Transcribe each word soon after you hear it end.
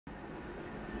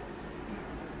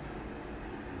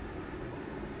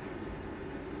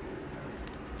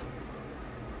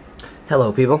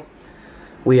Hello people,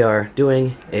 we are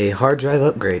doing a hard drive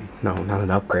upgrade. No, not an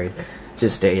upgrade,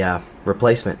 just a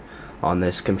replacement on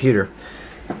this computer.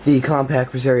 The Compaq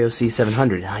Presario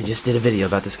C700. I just did a video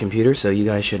about this computer, so you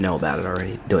guys should know about it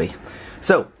already.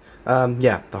 So,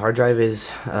 yeah, the hard drive is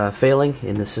failing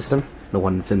in the system, the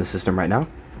one that's in the system right now.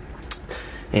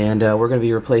 And we're going to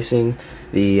be replacing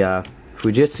the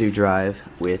Fujitsu drive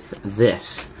with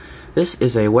this. This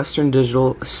is a Western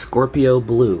Digital Scorpio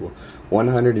Blue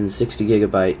 160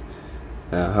 gigabyte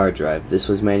hard drive. This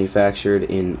was manufactured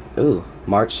in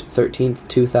March 13th,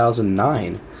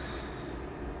 2009.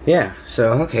 Yeah,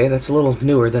 so okay, that's a little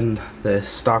newer than the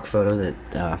stock photo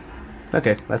that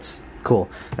okay, that's cool.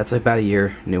 That's about a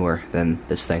year newer than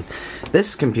this thing.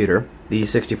 This computer, the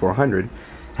 6400,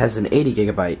 has an 80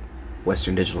 gigabyte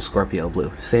Western Digital Scorpio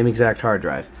Blue, same exact hard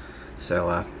drive.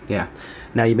 So yeah.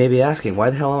 Now you may be asking, why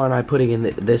the hell am I putting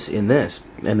in this and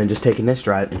then just taking this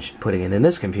drive and putting it in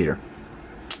this computer?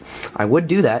 I would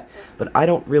do that, but I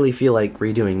don't really feel like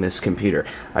redoing this computer.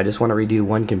 I just want to redo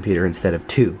one computer instead of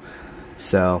two.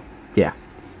 So yeah.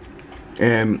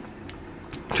 And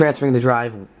transferring the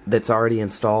drive that's already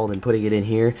installed and putting it in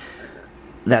here,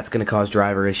 that's going to cause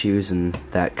driver issues and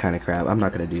that kind of crap. I'm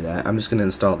not going to do that. I'm just going to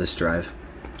install this drive.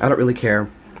 I don't really care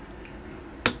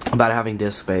about having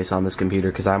disk space on this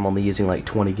computer because I'm only using like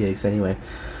 20 gigs anyway.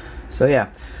 So yeah,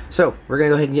 so we're gonna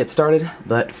go ahead and get started,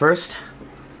 but first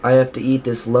I have to eat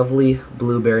this lovely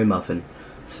blueberry muffin.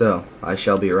 So I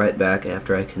shall be right back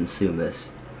after I consume this.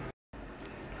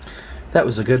 That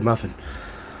was a good muffin.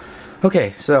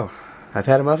 Okay, so I've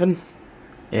had a muffin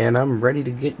and I'm ready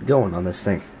to get going on this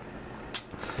thing.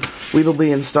 We will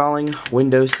be installing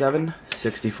Windows 7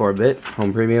 64-bit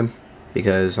Home Premium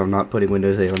because I'm not putting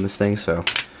Windows 8 on this thing, so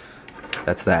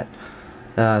that's that.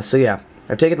 So yeah,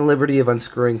 I've taken the liberty of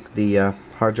unscrewing the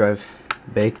hard drive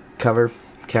bay cover,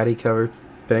 caddy cover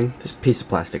thing. This piece of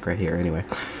plastic right here, anyway.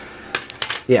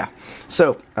 Yeah,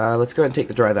 so let's go ahead and take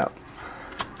the drive out.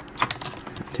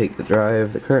 Take the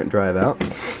current drive out.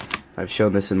 I've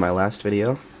shown this in my last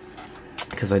video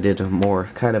because I did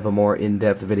kind of a more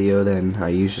in-depth video than I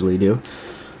usually do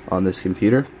on this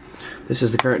computer. This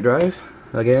is the current drive.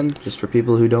 Again, just for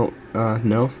people who don't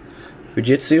know,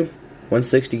 Fujitsu.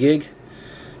 160 gig,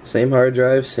 same hard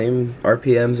drive, same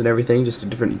RPMs and everything, just a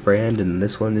different brand, and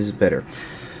this one is better.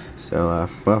 So,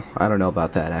 well, I don't know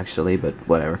about that actually, but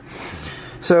whatever.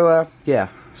 So, yeah,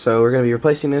 so we're going to be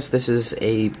replacing this. This is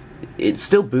it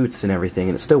still boots and everything,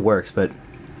 and it still works, but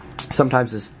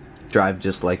sometimes this drive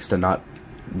just likes to not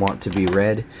want to be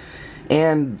read.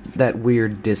 And that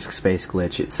weird disk space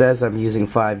glitch. It says I'm using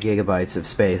 5 gigabytes of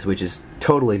space, which is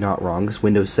totally not wrong, because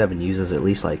Windows 7 uses at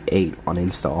least like 8 on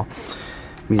install.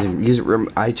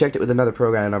 I checked it with another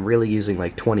program, and I'm really using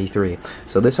like 23.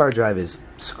 So this hard drive is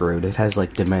screwed. It has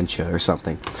like dementia or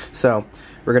something. So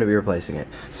we're going to be replacing it.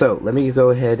 So let me go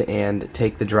ahead and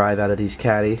take the drive out of these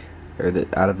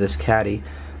out of this caddy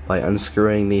by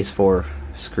unscrewing these 4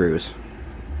 screws.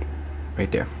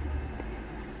 Right there.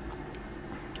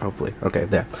 Hopefully. Okay,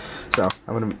 there. So,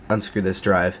 I'm going to unscrew this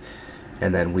drive,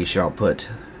 and then we shall put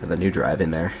the new drive in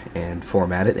there and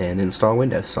format it and install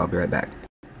Windows. So, I'll be right back.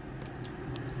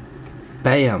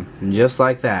 Bam! And just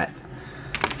like that.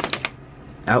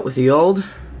 Out with the old,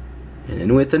 and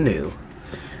in with the new.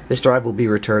 This drive will be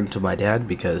returned to my dad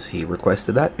because he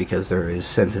requested that, because there is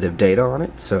sensitive data on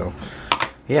it. So,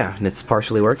 yeah, and it's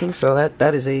partially working, so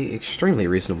that is a extremely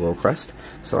reasonable request.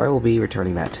 So, I will be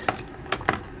returning that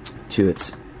to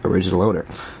its original owner.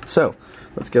 So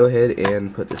let's go ahead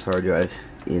and put this hard drive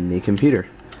in the computer.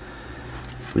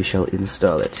 We shall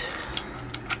install it.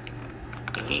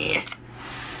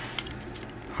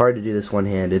 Hard to do this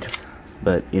one-handed,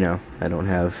 but you know, I don't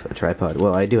have a tripod.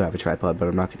 Well, I do have a tripod, but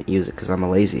I'm not going to use it because I'm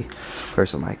a lazy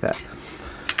person like that.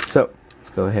 So let's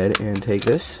go ahead and take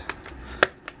this,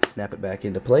 snap it back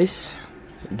into place,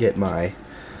 get my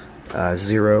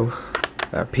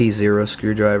P0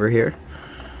 screwdriver here.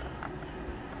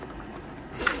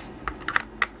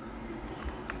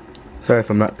 Sorry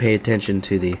if I'm not paying attention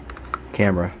to the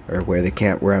camera, or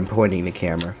where I'm pointing the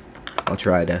camera. I'll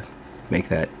try to make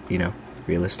that, you know,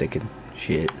 realistic and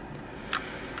shit.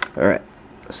 Alright,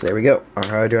 so there we go. Our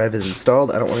hard drive is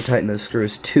installed. I don't want to tighten those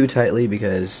screws too tightly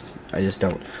because I just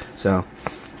don't. So,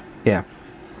 yeah.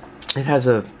 It has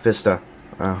a Vista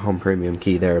Home Premium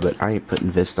key there, but I ain't putting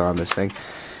Vista on this thing.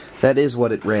 That is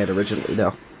what it ran originally,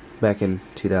 though. Back in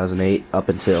 2008, up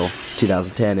until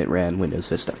 2010, it ran Windows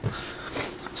Vista.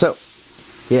 So,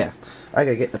 yeah, I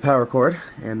gotta get the power cord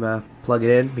and plug it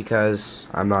in because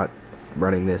I'm not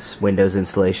running this Windows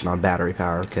installation on battery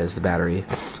power because the battery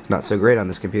is not so great on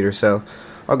this computer, so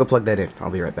I'll go plug that in.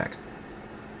 I'll be right back.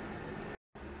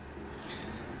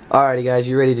 Alrighty guys,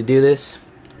 you ready to do this?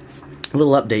 A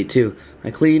little update too.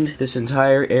 I cleaned this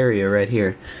entire area right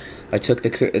here. I took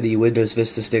the Windows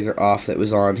Vista sticker off that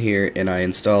was on here, and I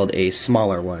installed a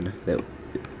smaller one that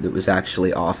was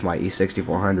actually off my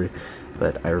E6400.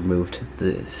 But I removed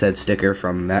the said sticker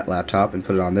from that laptop and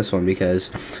put it on this one because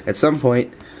at some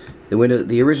point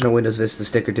the original Windows Vista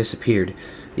sticker disappeared.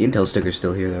 The Intel sticker's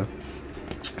still here though.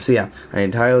 So yeah, I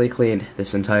entirely cleaned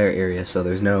this entire area, so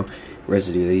there's no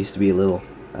residue. There used to be a little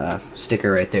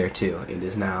sticker right there too. It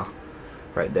is now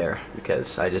right there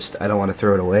because I don't want to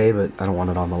throw it away, but I don't want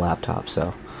it on the laptop.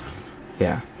 So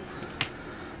yeah,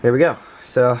 there we go.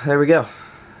 So there we go.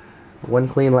 One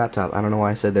clean laptop. I don't know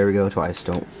why I said there we go twice.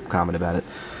 Don't comment about it.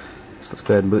 So let's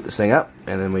go ahead and boot this thing up,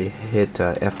 and then we hit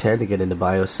F10 to get into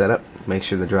BIOS setup. Make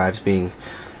sure the drive's being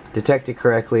detected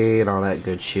correctly and all that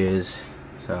good shiz.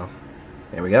 So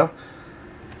there we go.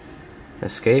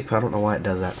 Escape. I don't know why it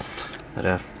does that.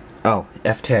 But oh,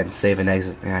 F10, save and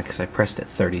exit. Yeah, because I pressed it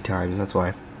 30 times. That's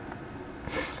why.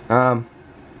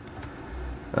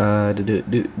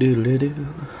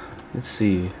 Let's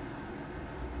see.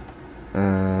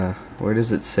 Where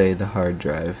does it say the hard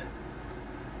drive?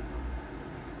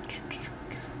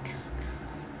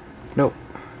 Nope,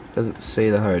 doesn't say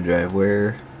the hard drive.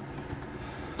 Where's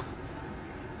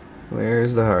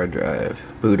the hard drive?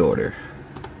 Boot order.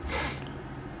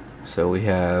 So we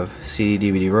have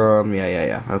CD, DVD, ROM.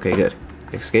 Yeah. Okay, good.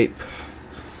 Escape.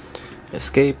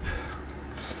 Escape.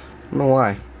 I don't know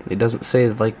why it doesn't say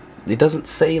like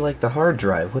the hard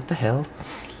drive. What the hell?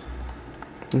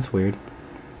 That's weird.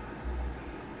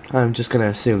 I'm just gonna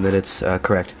assume that it's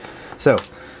correct. So,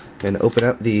 I'm gonna open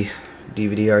up the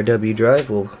DVD-RW drive.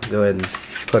 We'll go ahead and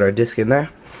put our disk in there.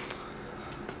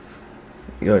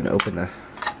 Go ahead and open the.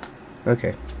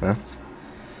 Okay, well,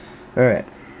 all right.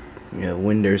 We have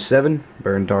Windows 7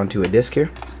 burned onto a disk here.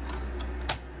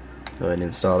 Go ahead and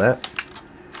install that.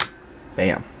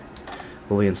 Bam.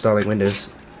 We'll be installing Windows.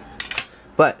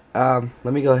 But let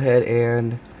me go ahead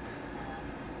and.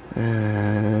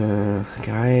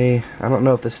 I don't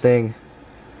know if this thing.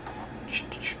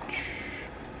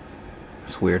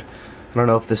 It's weird. I don't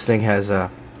know if this thing has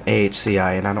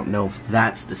AHCI, and I don't know if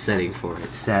that's the setting for it.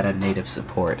 It's SATA native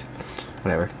support.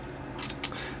 Whatever.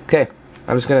 Okay,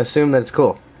 I'm just gonna assume that it's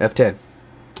cool. F10.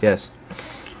 Yes.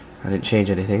 I didn't change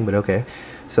anything, but okay.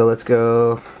 So let's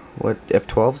go. What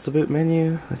F12's the boot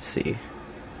menu? Let's see.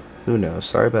 Who knows?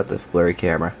 Sorry about the blurry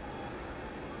camera.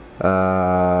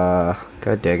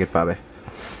 God dang it, Bobby.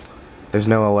 There's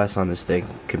no OS on this thing,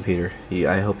 computer.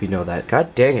 I hope you know that.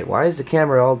 God dang it, why is the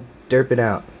camera all derping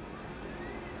out?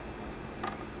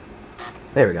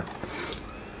 There we go.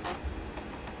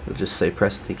 We'll just say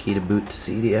press the key to boot to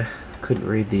CD. I couldn't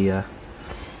read the,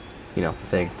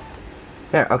 thing.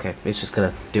 There, okay, it's just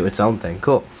gonna do its own thing.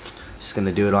 Cool. Just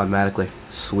gonna do it automatically.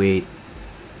 Sweet.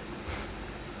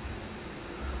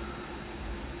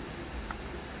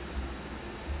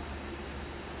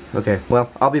 Okay, well,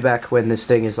 I'll be back when this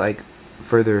thing is like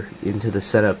further into the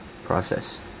setup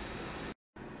process.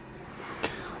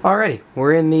 Alrighty,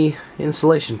 we're in the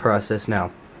installation process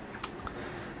now.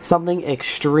 Something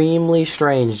extremely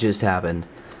strange just happened.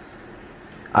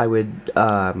 I would,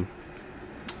 run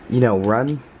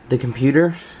the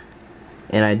computer,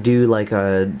 and I'd do like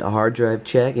a hard drive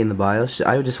check in the BIOS.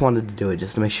 I just wanted to do it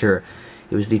just to make sure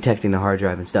it was detecting the hard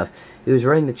drive and stuff. It was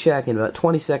running the check, and about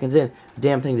 20 seconds in, the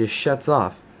damn thing just shuts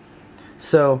off.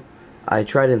 So I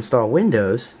tried to install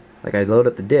Windows, like I load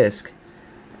up the disk,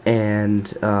 and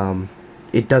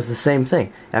it does the same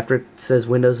thing. After it says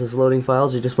Windows is loading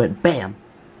files, it just went BAM!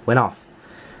 Went off.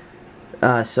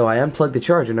 So I unplugged the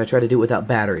charger and I tried to do it without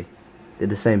battery.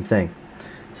 Did the same thing.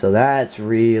 So that's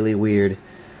really weird.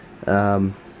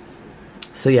 So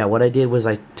yeah, what I did was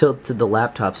I tilted the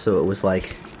laptop so it was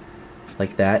like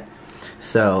that.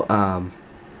 So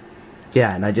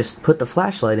yeah, and I just put the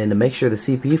flashlight in to make sure the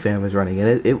CPU fan was running,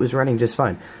 and it was running just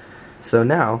fine. So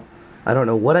now, I don't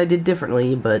know what I did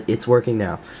differently, but it's working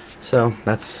now. So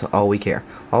that's all we care.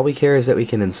 All we care is that we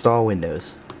can install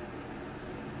Windows.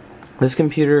 This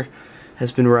computer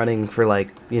has been running for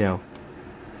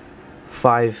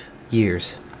 5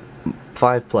 years.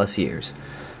 5+ years.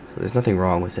 So there's nothing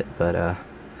wrong with it, but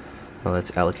well,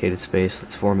 that's allocated space.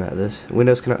 Let's format this.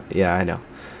 Windows cannot. Yeah, I know.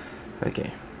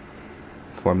 Okay.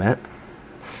 Format.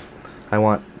 I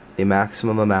want the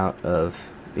maximum amount of,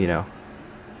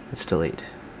 let's delete.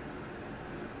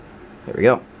 There we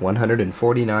go.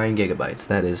 149 gigabytes.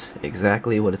 That is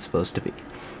exactly what it's supposed to be.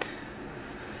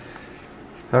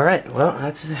 Alright, well,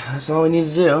 that's all we need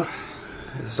to do.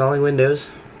 Installing Windows,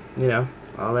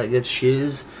 all that good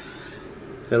shiz.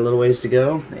 Got a little ways to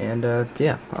go, and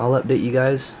yeah, I'll update you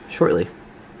guys shortly.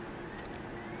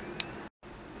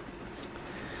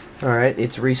 Alright,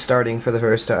 it's restarting for the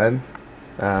first time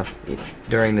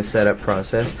during the setup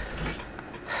process.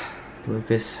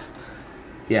 Lucas.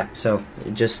 Yeah, so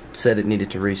it just said it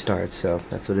needed to restart, so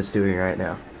that's what it's doing right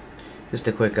now. Just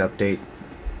a quick update.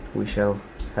 We shall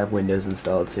have Windows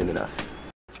installed soon enough.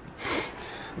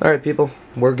 Alright people,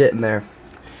 we're getting there.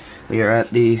 We are at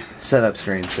the setup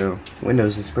screen, so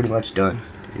Windows is pretty much done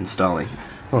installing.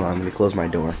 Hold on, let me close my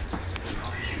door.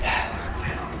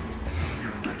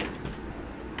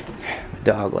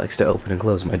 Dog likes to open and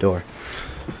close my door.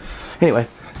 Anyway,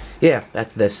 yeah,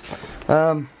 back to this.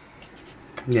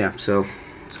 Yeah, so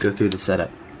let's go through the setup.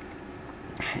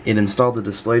 It installed the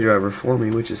display driver for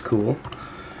me, which is cool.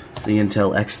 It's the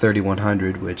Intel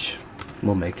X3100, which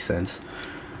will make sense.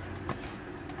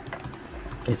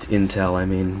 It's Intel, I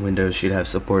mean, Windows should have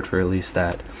support for at least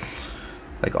that,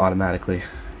 like automatically,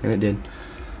 and it did.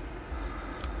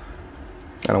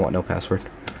 I don't want no password.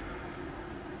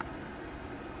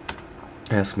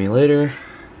 Ask me later.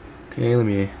 Okay, let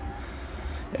me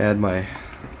add my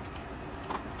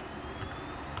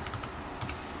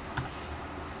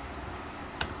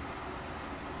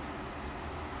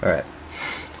alright.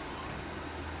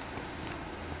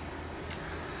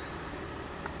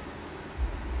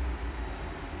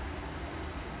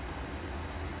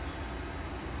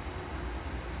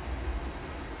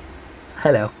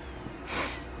 Hello.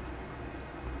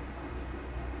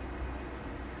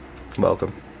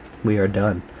 Welcome. We are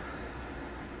done.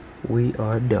 We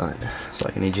are done. So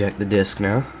I can eject the disk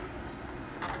now.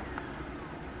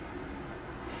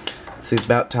 It's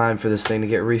about time for this thing to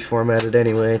get reformatted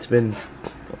anyway. It's been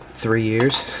 3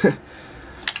 years.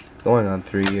 Going on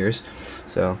 3 years.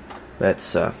 So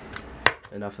that's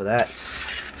enough of that.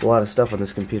 There's a lot of stuff on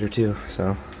this computer too,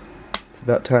 so it's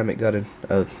about time it got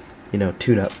a you know,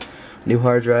 tune-up. New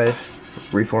hard drive,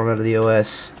 reformatted the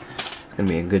OS. It's gonna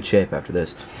be in good shape after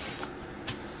this.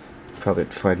 Probably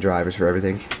have to find drivers for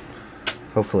everything.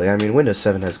 Hopefully, I mean, Windows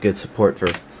 7 has good support for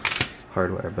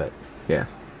hardware, but yeah,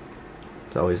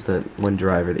 it's always the one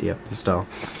driver that you have to install.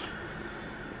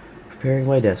 Preparing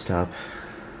my desktop.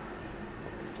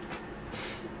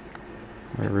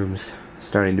 My room's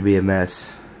starting to be a mess.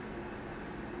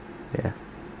 Yeah,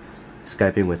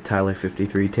 Skyping with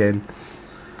Tyler5310.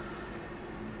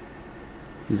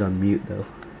 He's on mute though.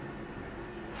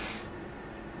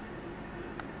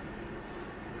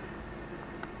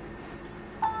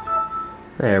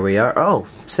 There we are. Oh,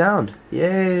 sound.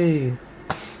 Yay.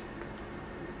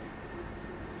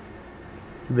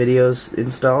 Video's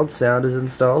installed, sound is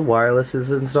installed, wireless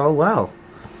is installed. Wow.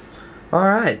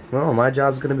 Alright. Well, my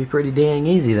job's gonna be pretty dang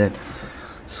easy then.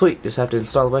 Sweet. Just have to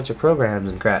install a bunch of programs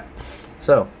and crap.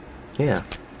 So, yeah.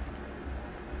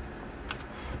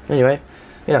 Anyway,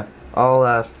 yeah.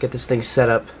 I'll get this thing set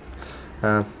up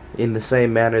in the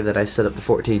same manner that I set up the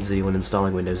 14Z when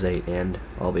installing Windows 8, and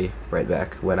I'll be right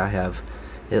back when I have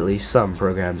at least some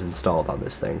programs installed on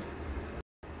this thing.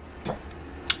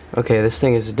 Okay, this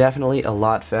thing is definitely a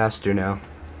lot faster now.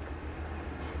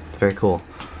 Very cool.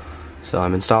 So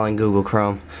I'm installing Google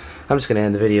Chrome. I'm just gonna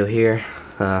end the video here,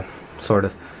 sort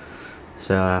of.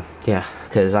 So yeah,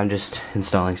 because I'm just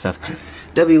installing stuff.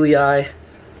 WEI.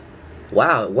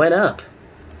 Wow, it went up.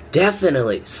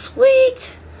 Definitely.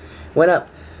 Sweet! Went up.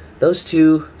 Those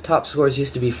two top scores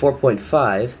used to be 4.5.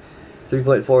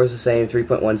 3.4 is the same,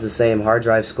 3.1 is the same. Hard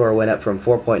drive score went up from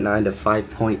 4.9 to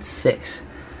 5.6.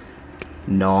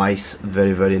 Nice.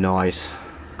 Very, very nice.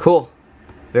 Cool.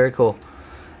 Very cool.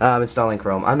 I'm installing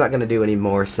Chrome. I'm not going to do any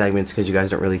more segments because you guys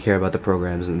don't really care about the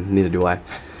programs, and neither do I.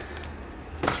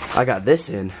 I got this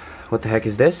in. What the heck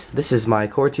is this? This is my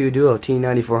Core 2 Duo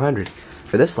T9400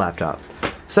 for this laptop.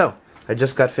 So, I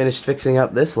just got finished fixing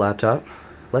up this laptop.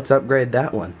 Let's upgrade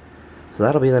that one. So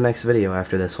that'll be the next video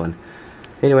after this one.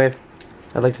 Anyway,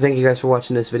 I'd like to thank you guys for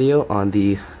watching this video on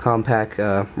the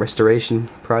Compaq restoration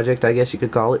project, I guess you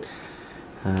could call it.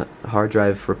 Hard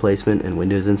drive replacement and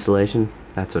Windows installation.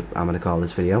 That's what I'm going to call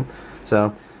this video.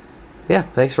 So, yeah,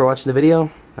 thanks for watching the video.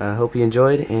 I hope you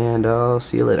enjoyed, and I'll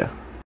see you later.